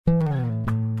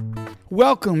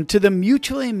Welcome to the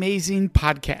Mutually Amazing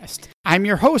Podcast. I'm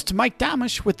your host, Mike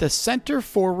Domitrz with the Center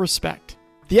for Respect.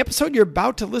 The episode you're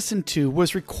about to listen to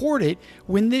was recorded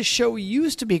when this show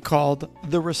used to be called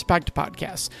the Respect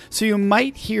Podcast, so you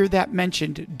might hear that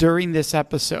mentioned during this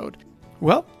episode.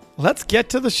 Well, let's get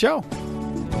to the show.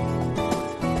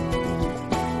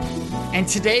 And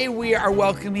today we are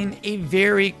welcoming a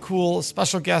very cool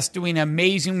special guest doing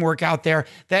amazing work out there.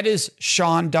 That is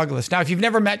Sean Douglas. Now, if you've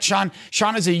never met Sean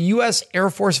is a U.S. Air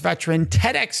Force veteran,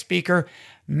 TEDx speaker,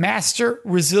 master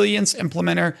resilience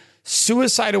implementer,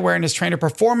 suicide awareness trainer,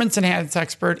 performance enhancement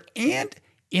expert, and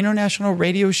international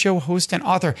radio show host and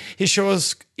author. His show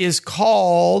is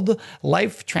called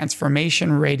Life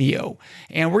Transformation Radio.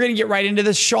 And we're going to get right into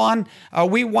this. Sean,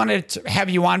 we wanted to have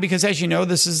you on because, as you know,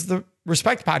 this is the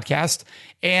Respect Podcast,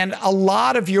 and a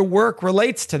lot of your work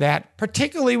relates to that.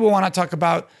 Particularly, we want to talk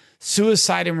about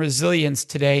suicide and resilience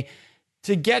today.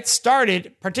 To get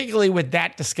started, particularly with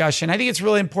that discussion, I think it's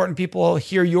really important people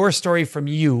hear your story from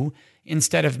you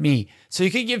instead of me. So you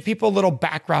could give people a little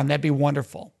background. That'd be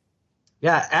wonderful.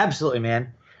 Yeah, absolutely,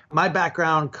 man. My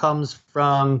background comes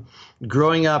from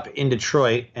growing up in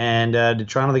Detroit, and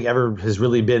Detroit I don't think ever has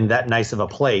really been that nice of a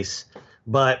place.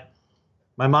 But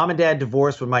my mom and dad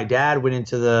divorced when my dad went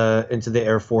into the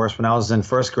Air Force when I was in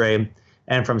first grade.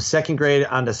 And from second grade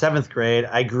on to seventh grade,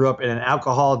 I grew up in an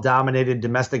alcohol-dominated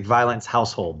domestic violence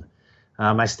household.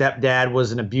 My stepdad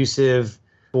was an abusive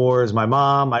towards my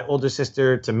mom, my older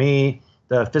sister, to me.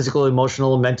 The physical,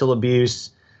 emotional, mental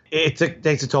abuse, it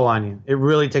takes a toll on you. It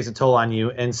really takes a toll on you.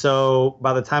 And so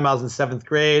by the time I was in seventh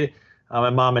grade, my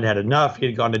mom had enough. He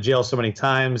had gone to jail so many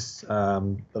times.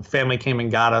 The family came and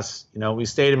got us. You know, we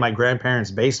stayed in my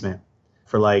grandparents' basement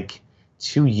for like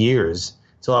 2 years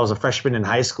until I was a freshman in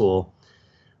high school.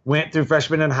 Went through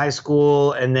freshman in high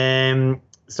school and then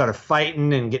started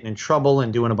fighting and getting in trouble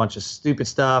and doing a bunch of stupid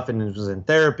stuff and was in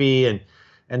therapy.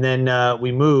 And then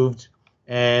we moved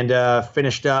and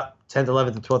finished up 10th,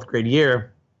 11th, and 12th grade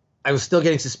year. I was still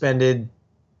getting suspended,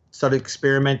 started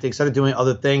experimenting, started doing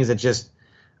other things that just,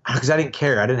 because I didn't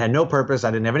care. I didn't have no purpose. I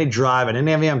didn't have any drive. I didn't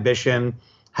have any ambition.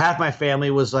 Half my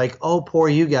family was like, oh, poor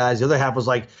you guys. The other half was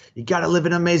like, you got to live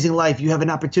an amazing life. You have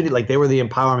an opportunity. Like, they were the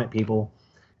empowerment people.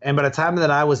 And by the time that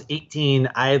I was 18,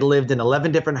 I had lived in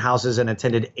 11 different houses and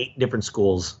attended 8 different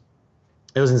schools.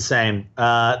 It was insane.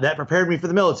 That prepared me for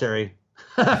the military.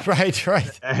 Right.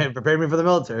 It prepared me for the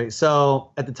military.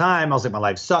 So at the time, I was like, my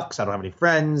life sucks. I don't have any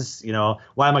friends. You know,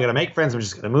 why am I going to make friends? I'm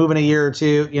just going to move in a year or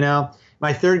two, you know.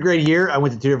 My third grade year, I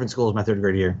went to 2 different schools my third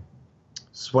grade year.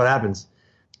 This is what happens.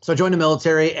 So I joined the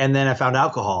military, and then I found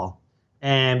alcohol.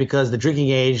 And because the drinking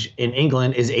age in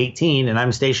England is 18, and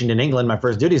I'm stationed in England, my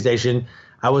first duty station,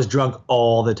 I was drunk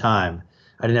all the time.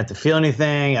 I didn't have to feel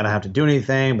anything. I didn't have to do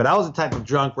anything. But I was the type of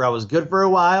drunk where I was good for a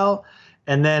while,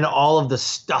 and then all of the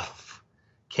stuff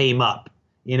came up,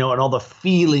 you know, and all the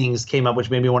feelings came up, which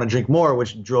made me want to drink more,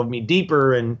 which drove me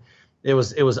deeper. And it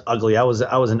was ugly. I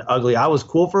was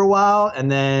cool for a while, and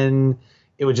then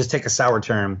it would just take a sour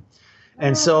turn.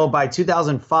 And so by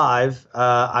 2005,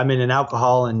 I'm in an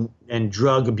alcohol and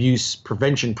drug abuse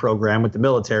prevention program with the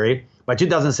military. By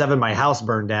 2007, my house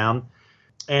burned down,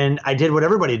 and I did what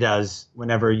everybody does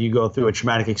whenever you go through a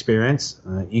traumatic experience.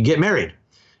 You get married.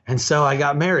 And so I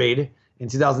got married in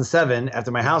 2007 after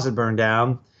my house had burned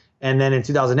down. And then in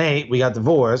 2008, we got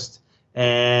divorced.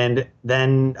 And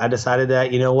then I decided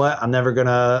that, you know what, I'm never going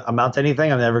to amount to anything.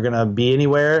 I'm never going to be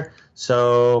anywhere.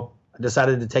 So I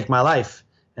decided to take my life.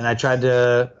 And I tried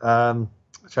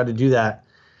to do that.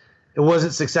 It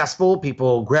wasn't successful.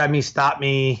 People grabbed me, stopped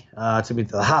me, took me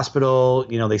to the hospital.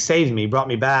 You know, they saved me, brought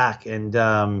me back.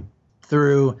 And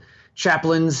through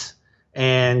chaplains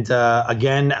and,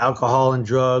 again, alcohol and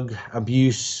drug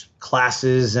abuse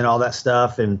classes and all that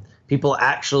stuff, and people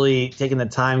actually taking the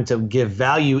time to give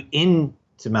value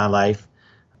into my life,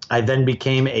 I then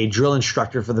became a drill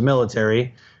instructor for the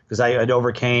military because I had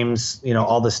overcame, you know,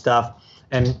 all this stuff.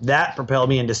 And that propelled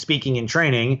me into speaking and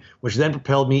training, which then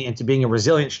propelled me into being a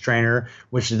resilience trainer,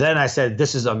 which then I said,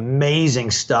 this is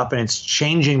amazing stuff and it's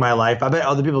changing my life. I bet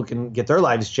other people can get their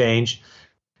lives changed.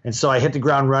 And so I hit the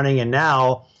ground running. And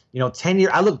now, you know,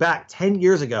 I look back 10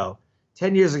 years ago,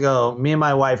 me and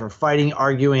my wife are fighting,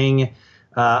 arguing.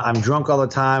 I'm drunk all the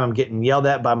time. I'm getting yelled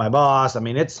at by my boss. I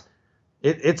mean, it's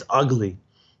ugly.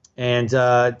 And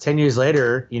 10 years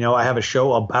later, you know, I have a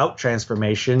show about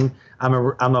transformation.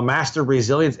 I'm a master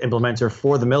resilience implementer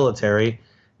for the military,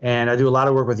 and I do a lot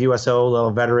of work with USO,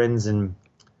 little veterans, and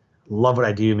love what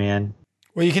I do, man.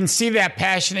 Well, you can see that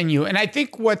passion in you. And I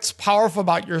think what's powerful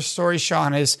about your story,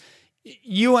 Sean, is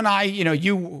you and I, you know,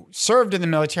 you served in the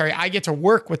military. I get to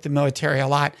work with the military a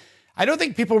lot. I don't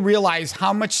think people realize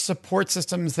how much support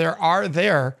systems there are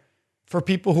there for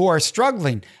people who are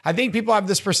struggling. I think people have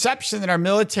this perception that our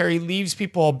military leaves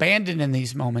people abandoned in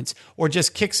these moments or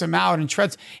just kicks them out and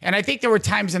treads. And I think there were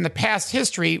times in the past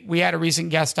history, we had a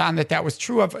recent guest on that was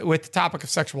true of with the topic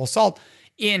of sexual assault.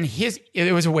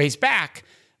 It was a ways back,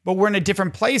 but we're in a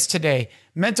different place today.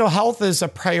 Mental health is a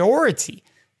priority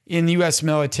in the U.S.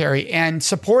 military and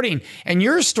supporting. And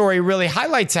your story really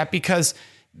highlights that because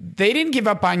they didn't give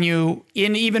up on you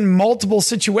in even multiple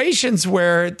situations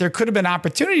where there could have been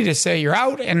opportunity to say you're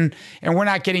out and we're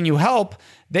not getting you help.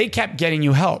 They kept getting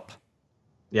you help.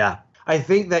 Yeah, I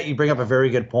think that you bring up a very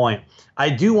good point. I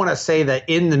do want to say that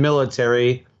in the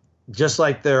military, just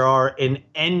like there are in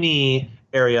any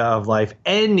area of life,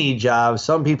 any job,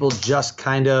 some people just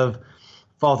kind of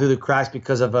fall through the cracks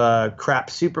because of a crap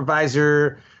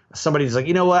supervisor. Somebody's like,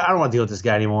 you know what? I don't want to deal with this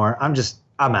guy anymore.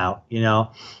 I'm out, you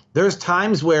know? There's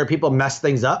times where people mess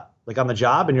things up, like on the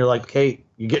job, and you're like, okay,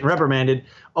 you're getting reprimanded.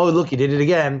 Oh, look, you did it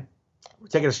again. We're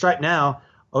taking a stripe now.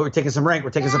 Oh, we're taking some rank.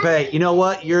 We're taking some pay. You know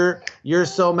what? You're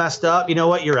so messed up. You know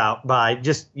what? You're out. Bye.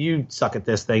 Just you suck at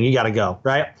this thing. You got to go,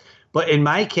 right? But in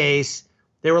my case,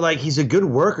 they were like, he's a good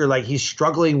worker. Like he's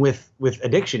struggling with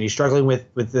addiction. He's struggling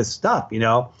with this stuff, you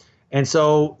know? And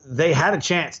so they had a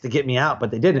chance to get me out,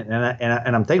 but they didn't.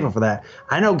 And I'm thankful for that.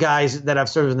 I know guys that I've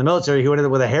served in the military who ended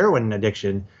up with a heroin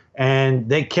addiction, and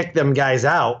they kicked them guys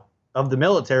out of the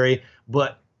military,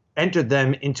 but entered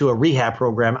them into a rehab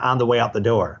program on the way out the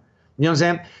door. You know what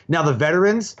I'm saying? Now the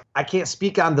veterans, I can't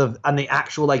speak on the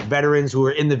actual like veterans who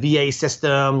are in the VA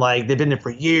system, like they've been there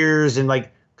for years and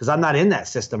like, because I'm not in that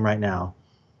system right now.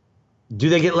 Do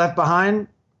they get left behind?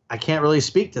 I can't really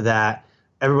speak to that.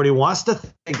 Everybody wants to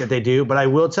think that they do, but I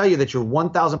will tell you that you're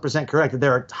 1,000% correct that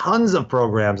there are tons of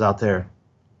programs out there.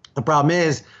 The problem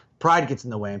is pride gets in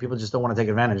the way and people just don't want to take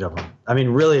advantage of them. I mean,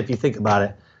 really, if you think about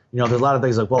it, you know, there's a lot of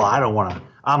things like, well, I don't want to,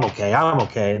 I'm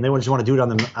okay. And they just want to do it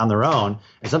on their own.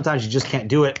 And sometimes you just can't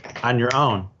do it on your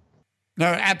own. No,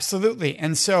 absolutely.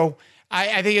 And so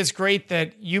I think it's great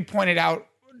that you pointed out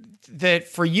that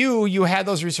for you, you had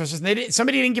those resources and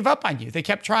somebody didn't give up on you. They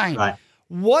kept trying. Right.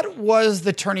 What was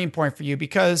the turning point for you?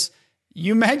 Because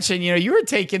you mentioned, you know, you were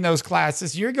taking those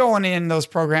classes, you're going in those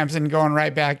programs and going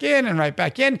right back in and right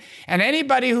back in. And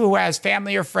anybody who has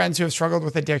family or friends who have struggled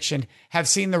with addiction have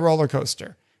seen the roller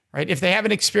coaster, right? If they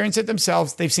haven't experienced it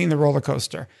themselves, they've seen the roller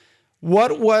coaster.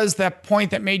 What was that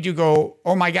point that made you go,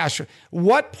 oh my gosh?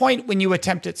 What point when you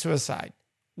attempted suicide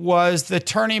was the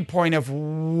turning point of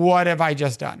what have I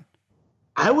just done?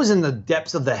 I was in the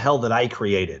depths of the hell that I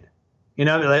created. You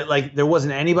know, like there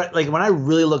wasn't anybody, like when I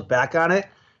really look back on it,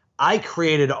 I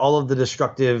created all of the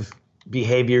destructive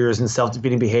behaviors and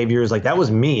self-defeating behaviors. Like that was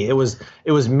me. It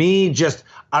was me just,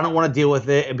 I don't want to deal with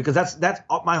it. And because that's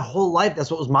my whole life.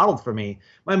 That's what was modeled for me.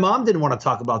 My mom didn't want to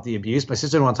talk about the abuse. My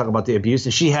sister didn't want to talk about the abuse.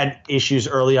 And she had issues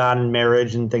early on in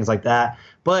marriage and things like that.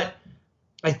 But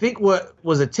I think what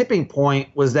was a tipping point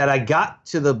was that I got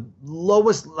to the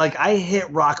lowest, like I hit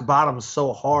rock bottom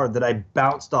so hard that I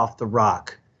bounced off the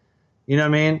rock. You know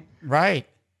what I mean? Right.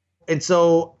 And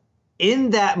so in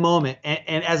that moment,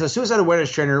 and as a suicide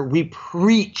awareness trainer, we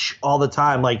preach all the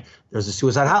time, like there's a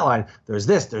suicide hotline, there's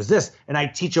this. And I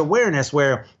teach awareness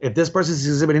where if this person is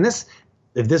exhibiting this,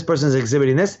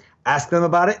 ask them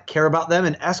about it, care about them,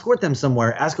 and escort them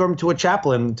somewhere. Escort them to a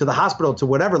chaplain, to the hospital, to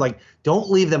whatever. Like, don't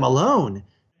leave them alone.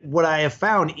 What I have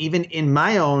found, even in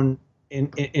my own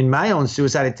in my own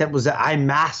suicide attempt, was that I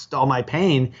masked all my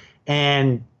pain,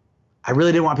 and I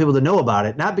really didn't want people to know about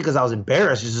it. Not because I was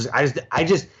embarrassed. I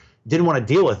just didn't want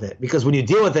to deal with it, because when you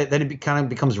deal with it, then it kind of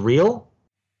becomes real.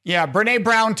 Yeah, Brene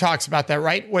Brown talks about that,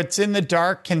 right? What's in the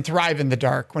dark can thrive in the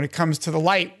dark. When it comes to the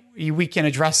light, we can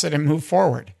address it and move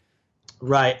forward.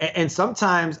 Right. And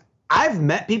sometimes I've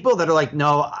met people that are like,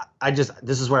 no,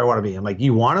 this is where I want to be. I'm like,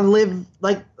 you want to live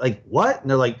like what? And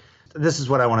they're like, this is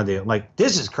what I want to do. I'm like,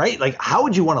 this is great. Like, how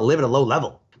would you want to live at a low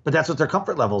level? But that's what their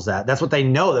comfort level's at. That's what they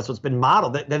know. That's what's been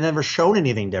modeled. They've never shown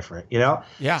anything different, you know?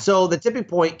 Yeah. So the tipping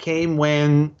point came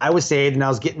when I was saved and I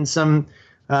was getting some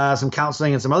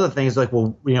counseling and some other things. Like,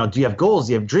 well, you know, do you have goals?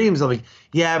 Do you have dreams? I'm like,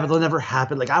 yeah, but they'll never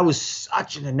happen. Like, I was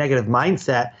such in a negative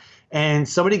mindset. And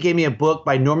somebody gave me a book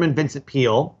by Norman Vincent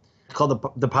Peale called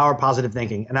The Power of Positive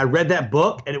Thinking. And I read that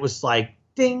book and it was like,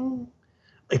 ding,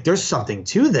 like there's something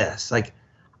to this. Like,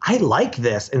 I like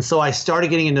this. And so I started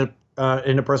getting into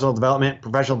personal development,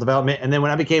 professional development. And then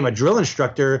when I became a drill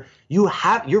instructor,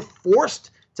 you're forced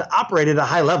to operate at a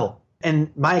high level. And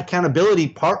my accountability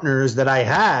partners that I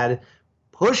had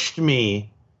pushed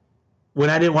me when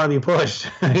I didn't want to be pushed,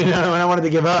 you know, when I wanted to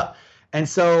give up. And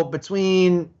so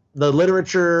between the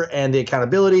literature and the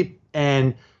accountability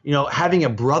and having a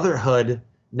brotherhood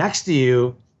next to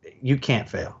you, you can't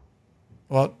fail.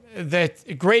 Well, that's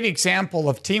a great example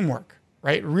of teamwork,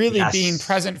 right? Really Yes. being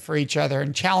present for each other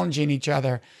and challenging each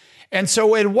other. And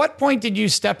so at what point did you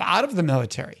step out of the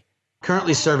military?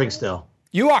 Currently serving still.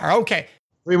 You are, okay.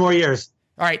 3 more years.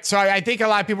 All right, so I think a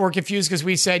lot of people were confused because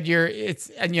we said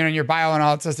in your bio and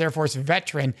all, it says Air Force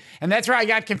veteran. And that's where I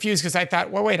got confused because I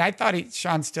thought, well, wait, I thought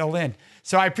Sean's still in.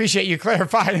 So I appreciate you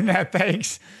clarifying that,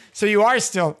 thanks. So you are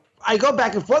still. I go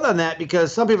back and forth on that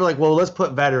because some people are like, well, let's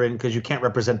put veteran because you can't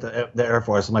represent the Air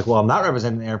Force. I'm like, well, I'm not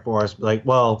representing the Air Force. Like,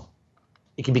 well,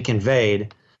 it can be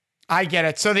conveyed. I get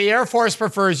it. So the Air Force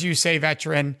prefers you say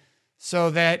veteran so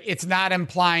that it's not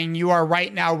implying you are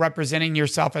right now representing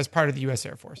yourself as part of the U.S.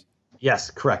 Air Force.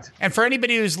 Yes, correct. And for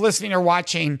anybody who's listening or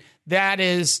watching, that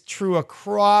is true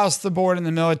across the board in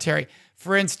the military.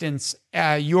 For instance,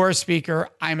 you're a speaker,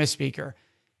 I'm a speaker.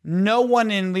 No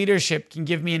one in leadership can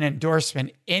give me an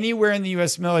endorsement anywhere in the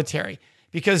U.S. military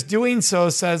because doing so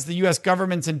says the U.S.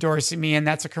 government's endorsing me, and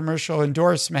that's a commercial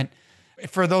endorsement.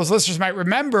 For those listeners might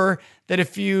remember that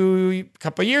a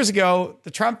couple of years ago, the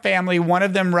Trump family, one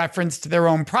of them referenced their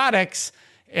own products,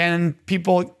 and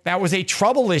that was a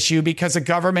trouble issue because the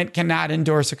government cannot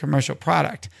endorse a commercial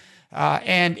product.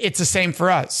 And it's the same for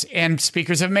us. And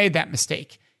speakers have made that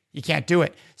mistake. You can't do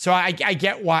it. So I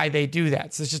get why they do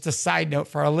that. So it's just a side note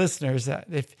for our listeners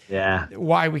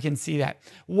why we can see that.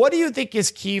 What do you think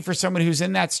is key for someone who's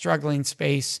in that struggling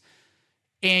space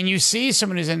and you see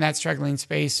someone who's in that struggling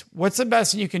space? What's the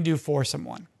best thing you can do for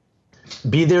someone?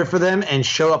 Be there for them and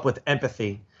show up with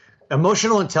empathy.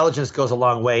 Emotional intelligence goes a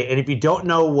long way. And if you don't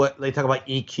know what they talk about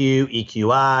EQ,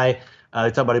 EQI,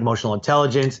 they talk about emotional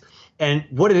intelligence. And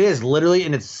what it is, literally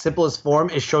in its simplest form,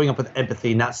 is showing up with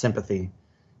empathy, not sympathy.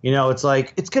 It's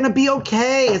like, it's going to be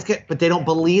okay. But they don't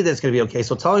believe that it's going to be okay.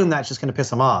 So telling them that's just going to piss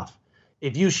them off.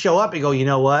 If you show up and go, you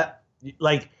know what?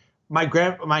 Like my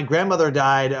grandmother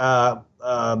died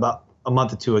about a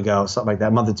month or two ago, something like that,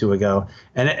 a month or two ago.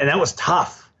 And that was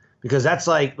tough because that's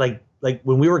like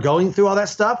when we were going through all that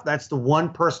stuff, that's the one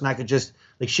person I could just,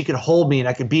 like, she could hold me and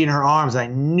I could be in her arms and I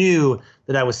knew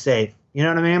that I was safe. You know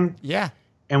what I mean? Yeah.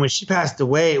 And when she passed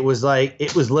away, it was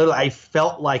literally, I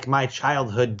felt like my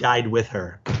childhood died with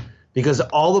her because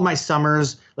all of my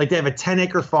summers, like they have a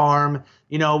 10-acre farm,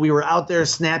 we were out there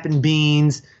snapping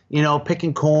beans,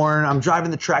 picking corn. I'm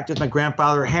driving the tractor with my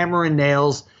grandfather, hammering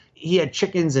nails. He had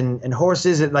chickens and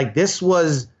horses. And this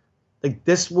was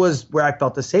where I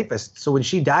felt the safest. So when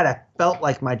she died, I felt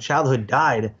like my childhood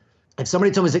died. And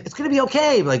somebody told me, it's going to be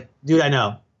okay. Like, dude, I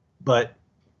know, but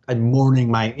I'm mourning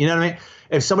you know what I mean?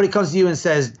 If somebody comes to you and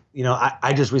says,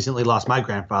 I just recently lost my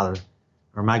grandfather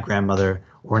or my grandmother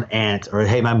or an aunt, or,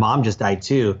 hey, my mom just died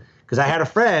too. Because I had a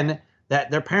friend that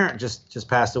their parent just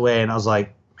passed away. And I was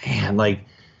like, man,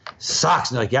 sucks.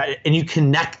 And they're like, yeah. And you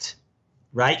connect,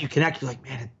 right? You connect. You're like,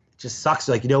 man, it just sucks.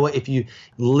 Like, you know what? If you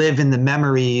live in the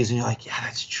memories and you're like, yeah,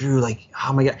 that's true. Like,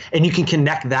 oh my God. And you can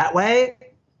connect that way,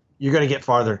 you're going to get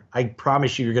farther. I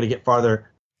promise you're going to get farther.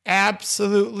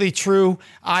 Absolutely true.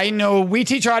 I know we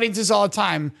teach audiences all the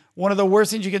time. One of the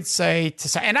worst things you can say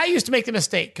and I used to make the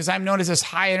mistake because I'm known as this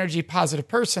high energy, positive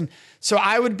person. So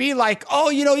I would be like,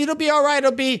 oh, it'll be all right.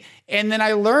 And then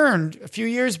I learned a few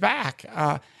years back,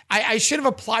 I should have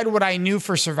applied what I knew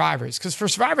for survivors, because for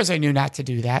survivors, I knew not to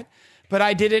do that, but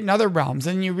I did it in other realms.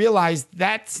 And you realize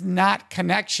that's not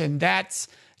connection. That's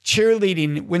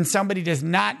cheerleading when somebody does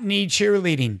not need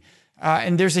cheerleading.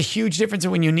 And there's a huge difference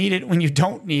in when you need it, when you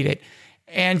don't need it.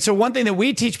 And so one thing that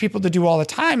we teach people to do all the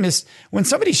time is when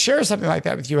somebody shares something like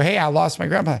that with you, hey, I lost my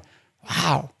grandpa.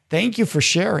 Wow, thank you for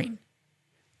sharing.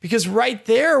 Because right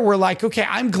there, we're like, okay,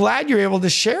 I'm glad you're able to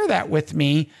share that with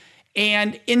me.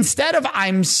 And instead of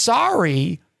I'm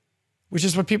sorry, which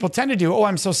is what people tend to do. Oh,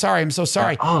 I'm so sorry. I'm so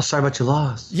sorry. Oh, sorry about your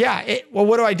loss. Yeah. Well,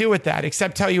 what do I do with that?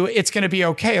 Except tell you it's going to be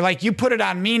okay. Like, you put it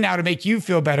on me now to make you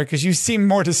feel better because you seem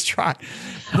more distraught.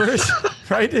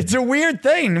 Right? It's a weird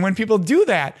thing when people do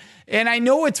that. And I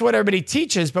know it's what everybody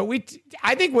teaches, but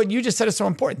I think what you just said is so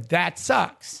important. That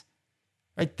sucks.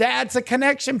 Right? That's a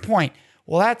connection point.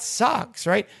 Well, that sucks,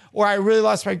 right? Or I really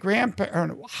lost my grandpa.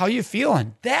 How you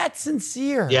feeling? That's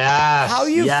sincere. Yeah. How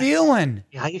you feeling?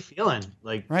 Yeah, how you feeling?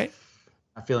 Like, right?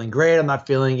 I'm feeling great. I'm not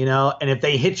feeling, and if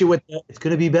they hit you with it's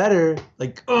going to be better.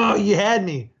 Like, oh, you had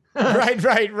me.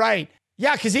 Right.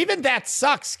 Yeah, because even that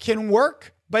sucks can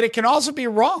work, but it can also be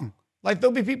wrong. Like,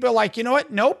 there'll be people like, you know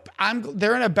what? Nope,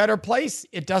 they're in a better place.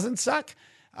 It doesn't suck.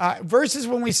 Versus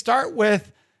when we start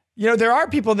with, there are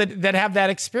people that have that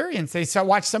experience. They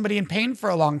watch somebody in pain for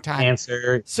a long time.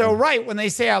 Answer. So, right, when they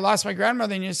say, I lost my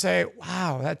grandmother, and you say,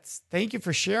 wow, thank you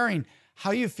for sharing.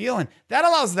 How you feeling? That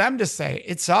allows them to say,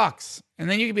 it sucks. And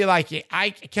then you can be like, yeah,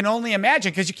 I can only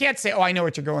imagine, because you can't say, oh, I know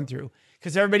what you're going through,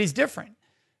 because everybody's different.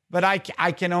 But I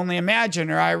can only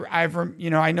imagine, or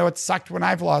I know it sucked when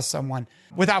I've lost someone,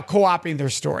 without co-opting their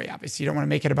story. Obviously, you don't want to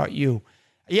make it about you.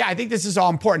 Yeah, I think this is all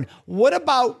important. What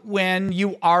about when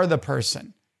you are the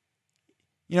person?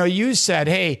 You said,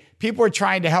 hey, people are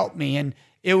trying to help me, and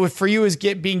for you is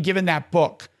being given that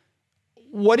book.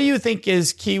 What do you think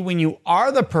is key when you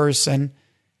are the person,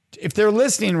 if they're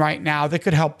listening right now, that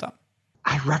could help them?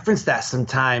 I reference that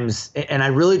sometimes, and I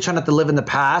really try not to live in the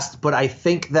past, but I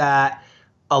think that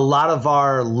a lot of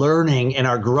our learning and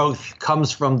our growth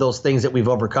comes from those things that we've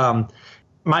overcome.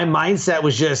 My mindset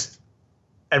was just,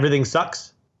 everything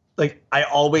sucks. Like, I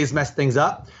always mess things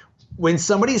up. When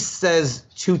somebody says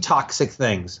two toxic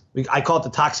things, I call it the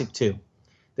toxic two.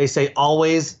 They say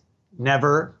always,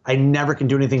 never, I never can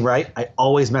do anything right. I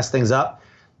always mess things up.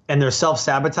 And they're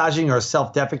self-sabotaging or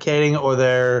self-defecating, or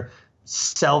they're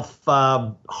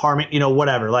self-harming,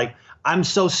 whatever. Like, I'm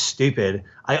so stupid.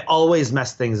 I always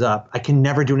mess things up. I can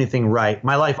never do anything right.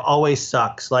 My life always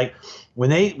sucks. Like, when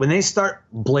they start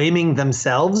blaming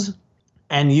themselves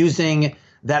and using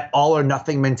that all or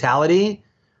nothing mentality,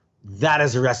 that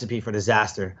is a recipe for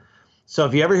disaster. So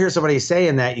if you ever hear somebody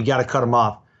saying that, you got to cut them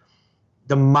off.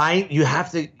 You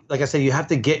have to, like I said, you have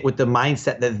to get with the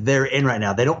mindset that they're in right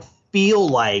now. They don't feel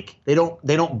like, they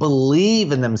don't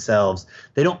believe in themselves.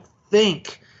 They don't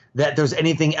think that there's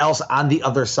anything else on the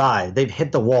other side. They've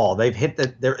hit the wall. They've hit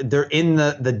they're in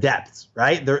the depths,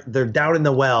 right? They're down in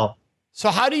the well. So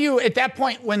how do you, at that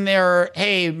point when they're,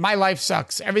 hey, my life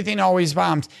sucks, everything always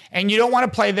bombs, and you don't want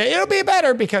to play it'll be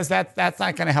better, because that's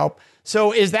not going to help.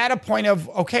 So is that a point of,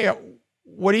 okay,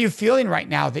 what are you feeling right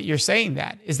now that you're saying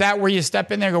that? Is that where you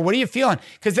step in there and go, what are you feeling?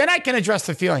 Because then I can address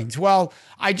the feelings. Well,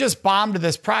 I just bombed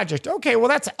this project. Okay, well,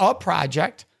 that's a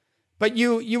project. But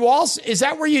you also, is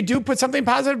that where you do put something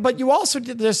positive? But you also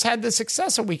just had the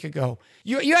success a week ago.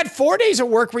 You had 4 days of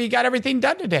work where you got everything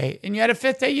done today, and you had a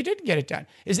 5th day you didn't get it done.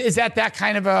 Is that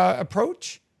kind of a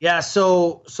approach? Yeah.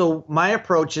 So my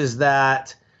approach is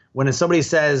that when somebody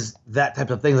says that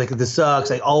type of thing, like, this sucks,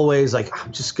 I always, like,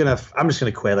 I'm just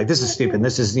gonna quit. Like, this is stupid.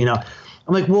 This is, I'm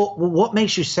like, well, what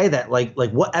makes you say that? Like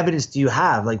what evidence do you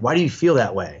have? Like, why do you feel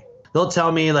that way? They'll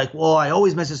tell me, like, well, I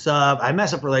always mess this up. I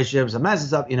mess up relationships. I mess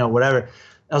this up, whatever.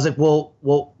 I was like, well,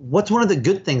 what's one of the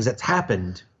good things that's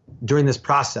happened during this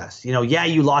process? Yeah,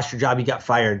 you lost your job. You got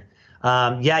fired.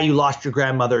 Yeah, you lost your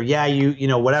grandmother. Yeah,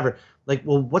 whatever. Like,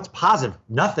 well, what's positive?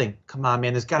 Nothing. Come on,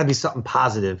 man. There's got to be something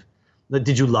positive.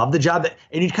 Did you love the job?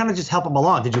 And you kind of just help them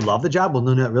along. Did you love the job? Well,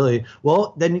 no, not really.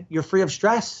 Well, then you're free of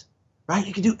stress, right?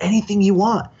 You can do anything you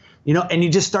want, and you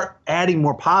just start adding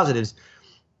more positives.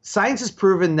 Science has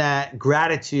proven that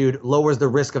gratitude lowers the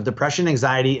risk of depression,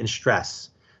 anxiety, and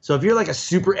stress. So if you're like a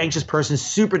super anxious person,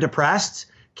 super depressed,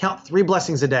 count 3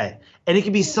 blessings a day. And it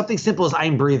can be something simple as,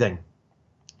 I'm breathing.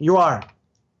 You are.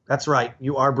 That's right.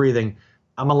 You are breathing.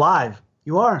 I'm alive.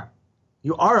 You are.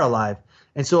 You are alive.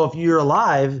 And so if you're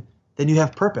alive, then you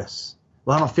have purpose.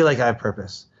 Well, I don't feel like I have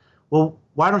purpose. Well,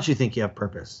 why don't you think you have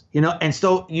purpose? And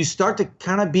so you start to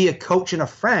kind of be a coach and a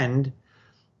friend,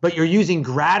 but you're using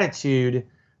gratitude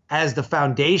as the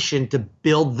foundation to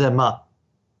build them up.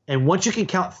 And once you can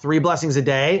count 3 blessings a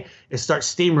day, it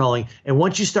starts steamrolling. And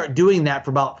once you start doing that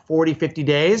for about 40, 50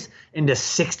 days into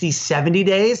 60, 70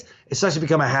 days, it starts to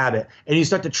become a habit. And you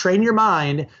start to train your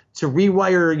mind to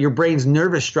rewire your brain's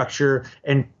nervous structure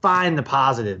and find the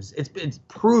positives. It's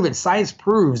proven, science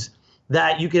proves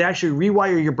that you can actually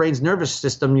rewire your brain's nervous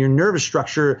system, your nervous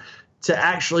structure, to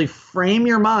actually frame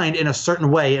your mind in a certain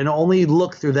way and only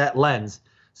look through that lens.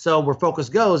 So where focus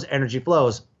goes, energy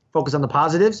flows. Focus on the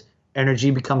positives, energy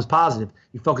becomes positive.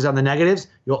 You focus on the negatives,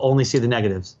 you'll only see the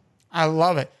negatives. I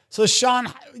love it. So Sean,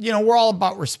 we're all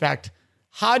about respect.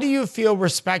 How do you feel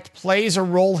respect plays a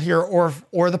role here,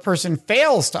 or the person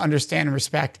fails to understand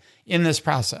respect in this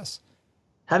process?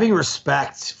 Having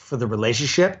respect for the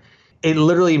relationship, it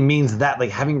literally means that, like,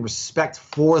 having respect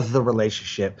for the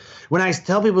relationship. When I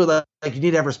tell people that, like, you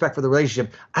need to have respect for the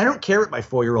relationship, I don't care what my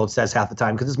 4-year-old says half the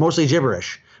time, because it's mostly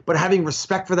gibberish. But having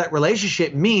respect for that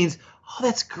relationship means, oh,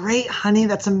 that's great, honey.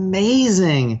 That's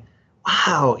amazing.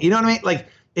 Wow. You know what I mean? Like,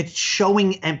 it's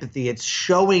showing empathy. It's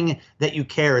showing that you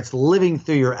care. It's living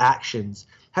through your actions.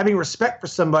 Having respect for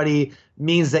somebody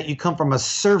means that you come from a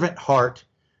servant heart,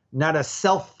 not a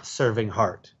self-serving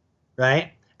heart,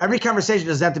 right? Every conversation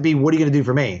doesn't have to be, what are you going to do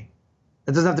for me?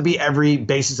 It doesn't have to be every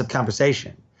basis of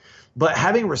conversation. But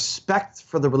having respect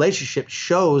for the relationship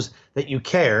shows that you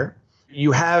care,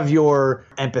 you have your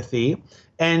empathy,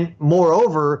 and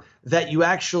moreover, that you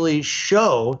actually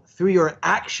show through your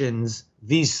actions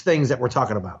these things that we're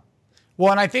talking about. Well,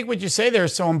 and I think what you say there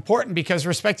is so important because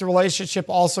respect the relationship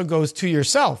also goes to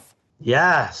yourself.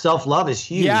 Yeah, self-love is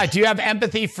huge. Yeah, do you have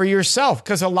empathy for yourself?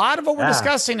 Because a lot of what we're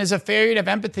discussing is a failure to have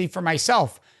empathy for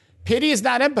myself. Pity is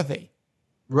not empathy.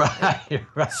 Right.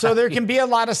 So there can be a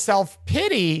lot of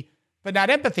self-pity, but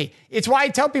not empathy. It's why I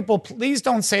tell people, please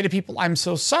don't say to people, I'm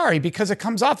so sorry, because it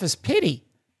comes off as pity.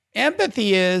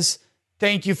 Empathy is,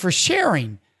 thank you for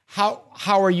sharing. How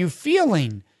are you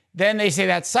feeling? Then they say,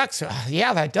 that sucks.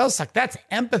 Yeah, that does suck. That's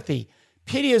empathy.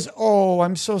 Pity is, oh,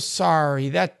 I'm so sorry.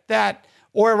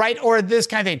 Or this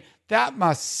kind of thing. That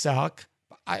like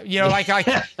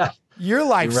your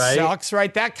life sucks,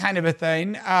 right? That kind of a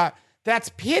thing. That's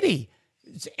pity.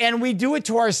 And we do it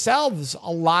to ourselves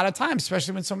a lot of times,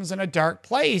 especially when someone's in a dark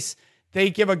place. They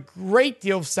give a great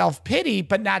deal of self-pity,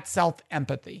 but not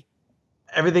self-empathy.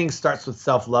 Everything starts with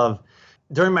self-love.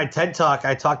 During my TED Talk,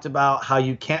 I talked about how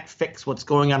you can't fix what's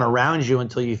going on around you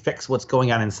until you fix what's going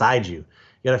on inside you. You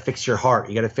got to fix your heart.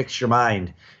 You got to fix your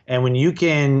mind. And when you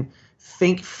can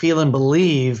think, feel, and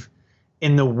believe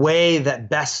in the way that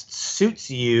best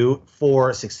suits you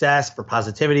for success, for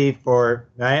positivity,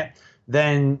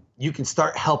 then you can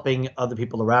start helping other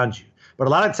people around you. But a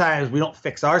lot of times we don't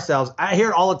fix ourselves. I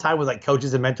hear it all the time with like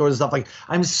coaches and mentors and stuff like,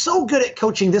 I'm so good at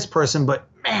coaching this person, but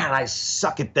man, I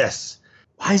suck at this.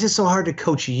 Why is it so hard to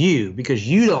coach you? Because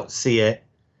you don't see it.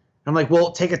 I'm like,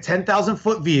 well, take a 10,000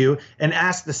 foot view and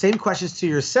ask the same questions to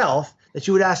yourself that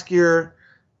you would ask your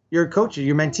coach,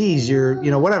 your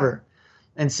mentees, whatever.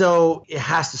 And so it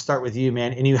has to start with you,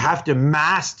 man. And you have to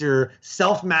master,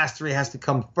 self-mastery has to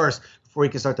come first before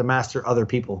you can start to master other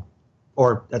people.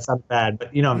 Or that's not bad,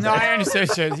 but you know what I'm saying. I understand.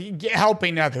 So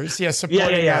helping others. Yes,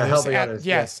 supporting others. Helping others.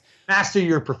 Yes. Master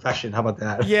your profession. How about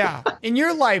that? Yeah. In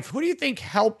your life, who do you think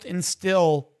helped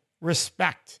instill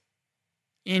respect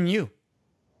in you?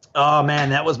 Oh,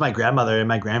 man, that was my grandmother and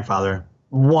my grandfather.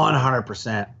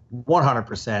 100%.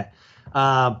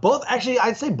 100%. Both, actually,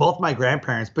 I'd say both my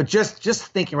grandparents, but just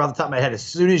thinking right off the top of my head, as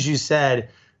soon as you said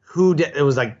it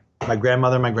was like my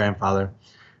grandmother and my grandfather.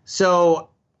 So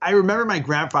I remember my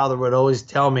grandfather would always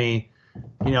tell me,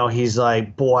 he's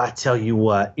like, boy, I tell you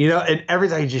what, and every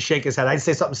time he'd just shake his head, I'd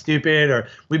say something stupid, or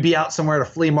we'd be out somewhere at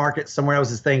a flea market, somewhere else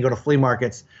his thing, go to flea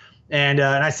markets. And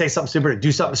I say something stupid or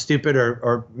do something stupid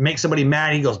or make somebody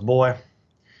mad. He goes, boy,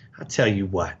 I'll tell you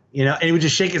what, and he would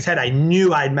just shake his head. I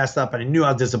knew I'd messed up and I knew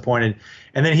I was disappointed.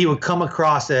 And then he would come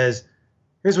across as,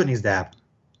 here's what needs to happen.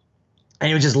 And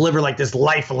he would just deliver like this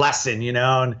life lesson,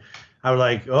 and I was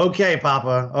like, okay,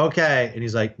 Papa, okay. And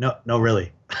he's like, no,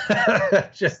 really.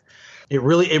 It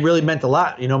really meant a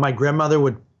lot. My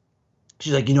grandmother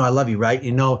she's like, I love you, right?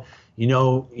 You're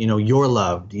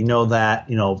loved. You know that,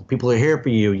 people are here for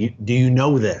you. Do you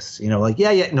know this? Like,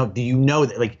 yeah. No, do you know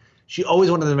that? Like, she always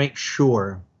wanted to make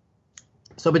sure.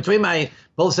 So between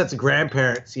both sets of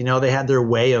grandparents, they had their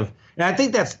way of, and I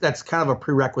think that's kind of a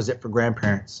prerequisite for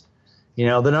grandparents.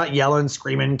 They're not yelling,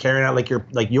 screaming, carrying out like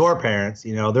your parents.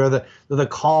 They're the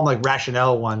calm, like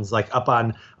rationale ones, like up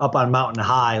on mountain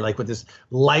high, like with this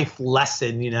life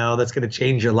lesson, that's going to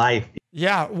change your life.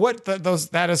 Yeah,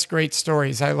 that is great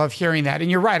stories. I love hearing that. And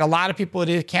you're right. A lot of people,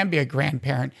 it can be a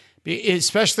grandparent,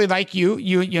 especially like you.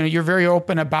 You're very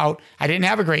open about, I didn't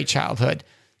have a great childhood.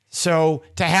 So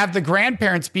to have the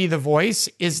grandparents be the voice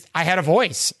I had a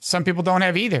voice. Some people don't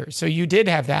have either. So you did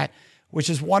have that, which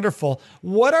is wonderful.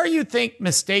 What are you think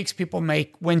mistakes people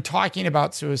make when talking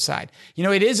about suicide?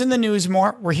 It is in the news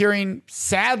more. We're hearing,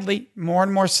 sadly, more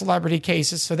and more celebrity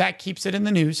cases, so that keeps it in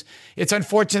the news. It's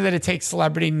unfortunate that it takes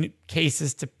celebrity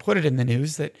cases to put it in the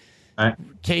news, that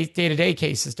day-to-day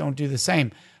cases don't do the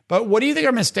same. But what do you think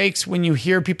are mistakes when you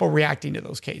hear people reacting to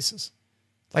those cases?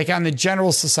 Like on the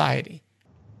general society?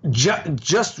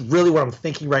 Just really what I'm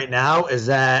thinking right now is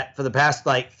that for the past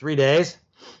 3 days,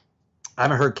 I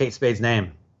haven't heard Kate Spade's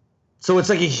name. So it's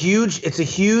like a huge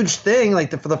thing.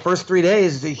 Like for the first 3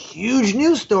 days, it's a huge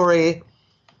news story.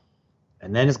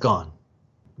 And then it's gone.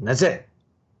 And that's it.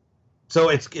 So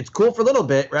it's cool for a little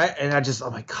bit, right? And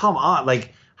I'm like, come on.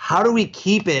 Like, how do we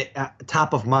keep it at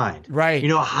top of mind? Right.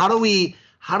 How do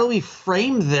we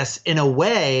frame this in a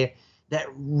way that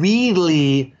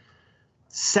really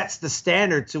sets the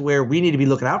standard to where we need to be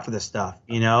looking out for this stuff,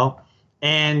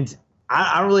 And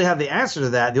I don't really have the answer to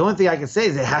that. The only thing I can say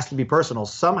is it has to be personal.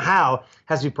 Somehow it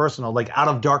has to be personal. Like Out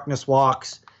of Darkness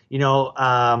walks,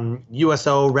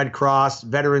 USO, Red Cross,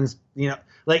 veterans,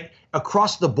 like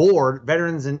across the board,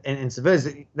 veterans and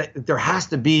civilians, there has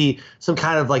to be some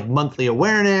kind of like monthly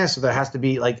awareness, or there has to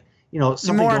be like,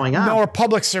 something going on. More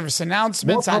public service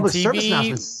announcements on TV. Service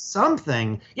announcements,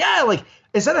 something. Yeah, like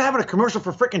instead of having a commercial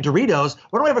for freaking Doritos,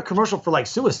 why don't we have a commercial for like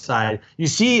suicide? You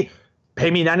see pay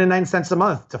me 99 cents a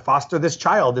month to foster this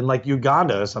child in like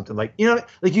Uganda or something. Like, you know,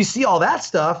 like you see all that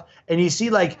stuff and you see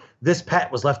like this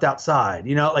pet was left outside,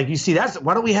 you know, like you see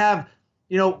why don't we have,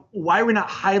 you know, why are we not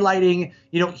highlighting,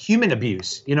 you know, human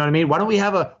abuse? You know what I mean? Why don't we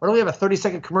have a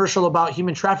 30-second commercial about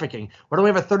human trafficking? Why don't we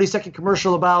have a 30-second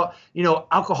commercial about, you know,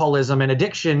 alcoholism and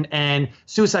addiction and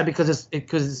suicide because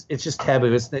it's just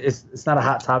taboo. It's not a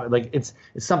hot topic. Like it's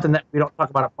something that we don't talk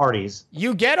about at parties.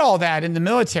 You get all that in the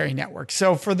military network.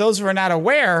 So for those who are not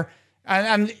aware,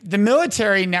 the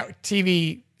military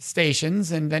TV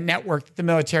stations and the network that the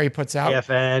military puts out.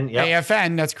 AFN, yep.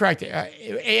 AFN, that's correct.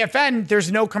 AFN, there's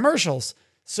no commercials.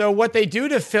 So what they do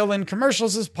to fill in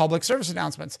commercials is public service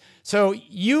announcements. So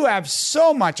you have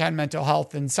so much on mental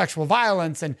health and sexual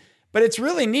violence, but it's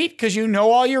really neat because you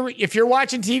know if you're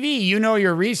watching TV, you know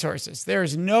your resources.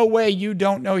 There's no way you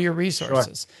don't know your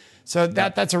resources. Sure. So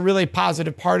that's a really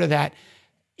positive part of that.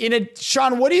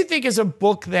 Sean, what do you think is a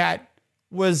book that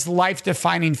was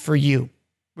life-defining for you?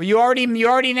 Well, you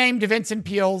already named Vincent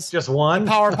Peale's just one,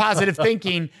 Power of Positive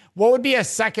Thinking. What would be a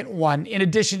second one in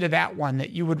addition to that one that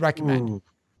you would recommend? Ooh,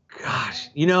 gosh,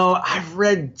 you know, I've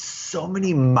read so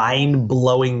many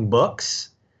mind-blowing books,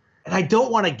 and I don't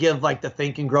want to give like the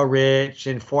Think and Grow Rich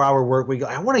and 4-Hour Work Week.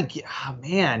 I want to get,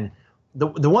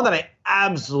 the one that I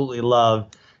absolutely love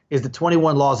is the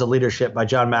 21 Laws of Leadership by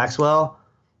John Maxwell.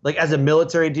 Like as a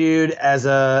military dude, as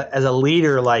a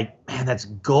leader, like, man, that's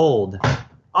gold.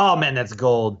 Oh man, that's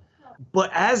gold. But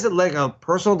as like a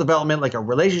personal development, like a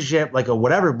relationship, like a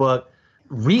whatever book,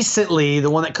 recently the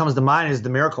one that comes to mind is The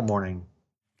Miracle Morning.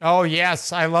 Oh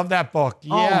yes, I love that book.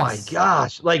 Yes. Oh my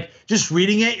gosh. Like just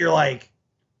reading it, you're like,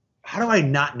 how do I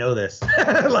not know this?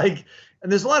 Like,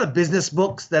 and there's a lot of business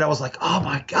books that I was like, oh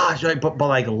my gosh, right? But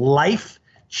like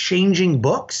life-changing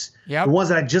books, the ones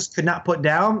that I just could not put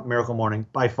down, Miracle Morning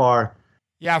by far.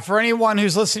 Yeah, for anyone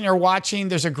who's listening or watching,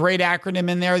 there's a great acronym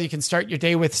in there. You can start your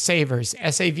day with SAVERS,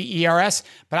 SAVERS.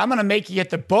 But I'm going to make you get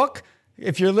the book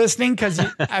if you're listening because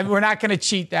we're not going to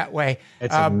cheat that way.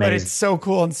 It's amazing. But it's so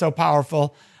cool and so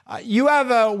powerful. You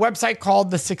have a website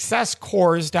called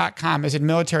thesuccesscorps.com, as in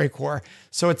military corps.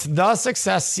 So it's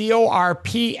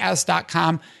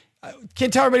thesuccesscorps.com. Can you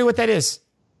tell everybody what that is?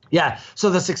 Yeah. So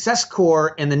the Success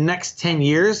Corps in the next 10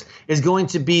 years is going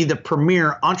to be the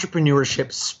premier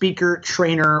entrepreneurship speaker,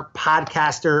 trainer,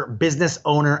 podcaster, business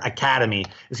owner academy.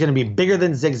 It's going to be bigger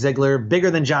than Zig Ziglar,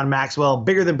 bigger than John Maxwell,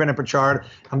 bigger than Brendon Burchard.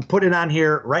 I'm putting it on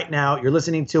here right now. You're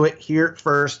listening to it here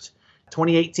first.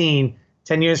 2018,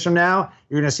 10 years from now,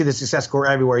 you're going to see the Success Corps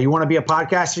everywhere. You want to be a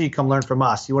podcaster, you come learn from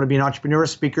us. You want to be an entrepreneur,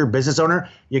 speaker, business owner,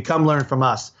 you come learn from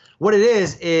us. What it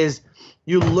is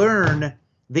you learn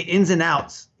the ins and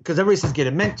outs. Because everybody says get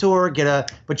a mentor,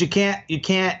 but you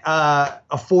can't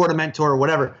afford a mentor or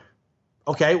whatever.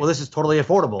 Okay, well this is totally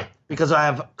affordable because I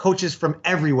have coaches from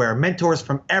everywhere, mentors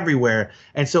from everywhere,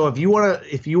 and so if you wanna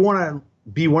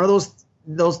be one of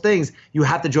those things, you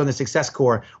have to join the Success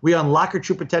Corps. We unlock your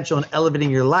true potential and elevating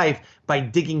your life by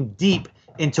digging deep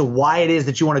into why it is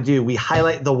that you want to do. We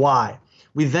highlight the why.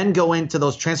 We then go into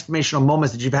those transformational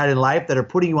moments that you've had in life that are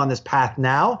putting you on this path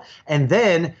now. And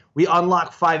then we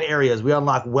unlock 5 areas. We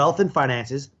unlock wealth and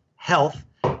finances, health,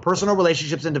 personal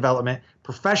relationships and development,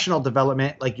 professional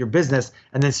development, like your business,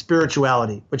 and then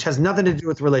spirituality, which has nothing to do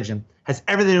with religion, has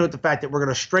everything to do with the fact that we're going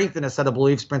to strengthen a set of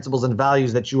beliefs, principles, and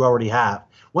values that you already have.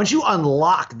 Once you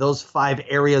unlock those 5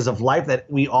 areas of life that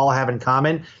we all have in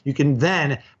common, you can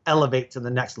then elevate to the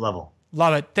next level.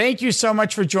 Love it. Thank you so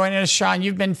much for joining us, Sean.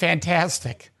 You've been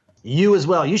fantastic. You as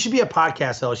well. You should be a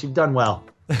podcast host. You've done well.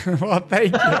 Well,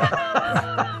 thank you.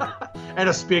 And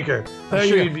a speaker. I'm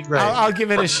sure you'd be great. I'll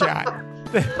give it a shot.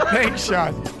 Thanks,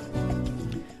 Sean.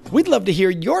 We'd love to hear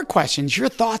your questions, your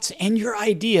thoughts, and your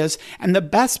ideas. And the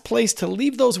best place to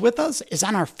leave those with us is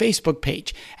on our Facebook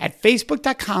page at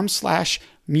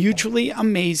facebook.com/Mutually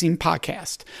Amazing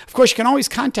Podcast. Of course, you can always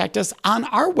contact us on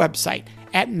our website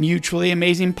at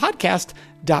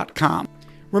mutuallyamazingpodcast.com.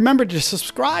 Remember to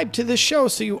subscribe to this show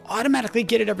so you automatically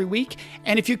get it every week.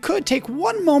 And if you could, take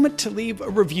one moment to leave a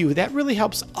review. That really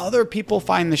helps other people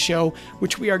find the show,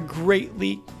 which we are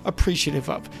greatly appreciative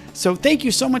of. So thank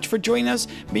you so much for joining us.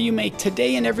 May you make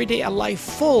today and every day a life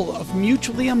full of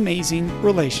mutually amazing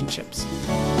relationships.